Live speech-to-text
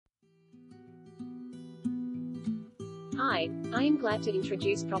Hi, I am glad to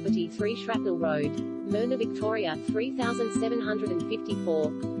introduce property 3 Shrapnel Road, Mernda, Victoria 3754.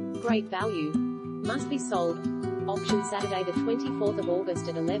 Great value. Must be sold. Auction Saturday the 24th of August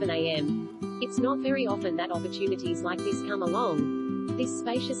at 11 a.m. It's not very often that opportunities like this come along. This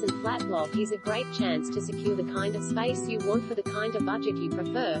spacious and flat block is a great chance to secure the kind of space you want for the kind of budget you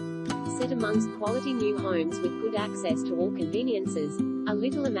prefer. Set amongst quality new homes with good access to all conveniences, a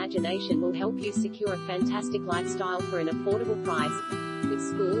little imagination will help you secure a fantastic lifestyle for an affordable price. With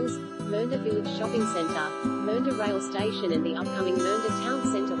schools, Mernda Village Shopping Centre, Mernda Rail Station and the upcoming Mernda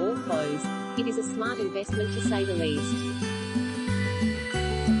Town Centre all closed, it is a smart investment to say the least.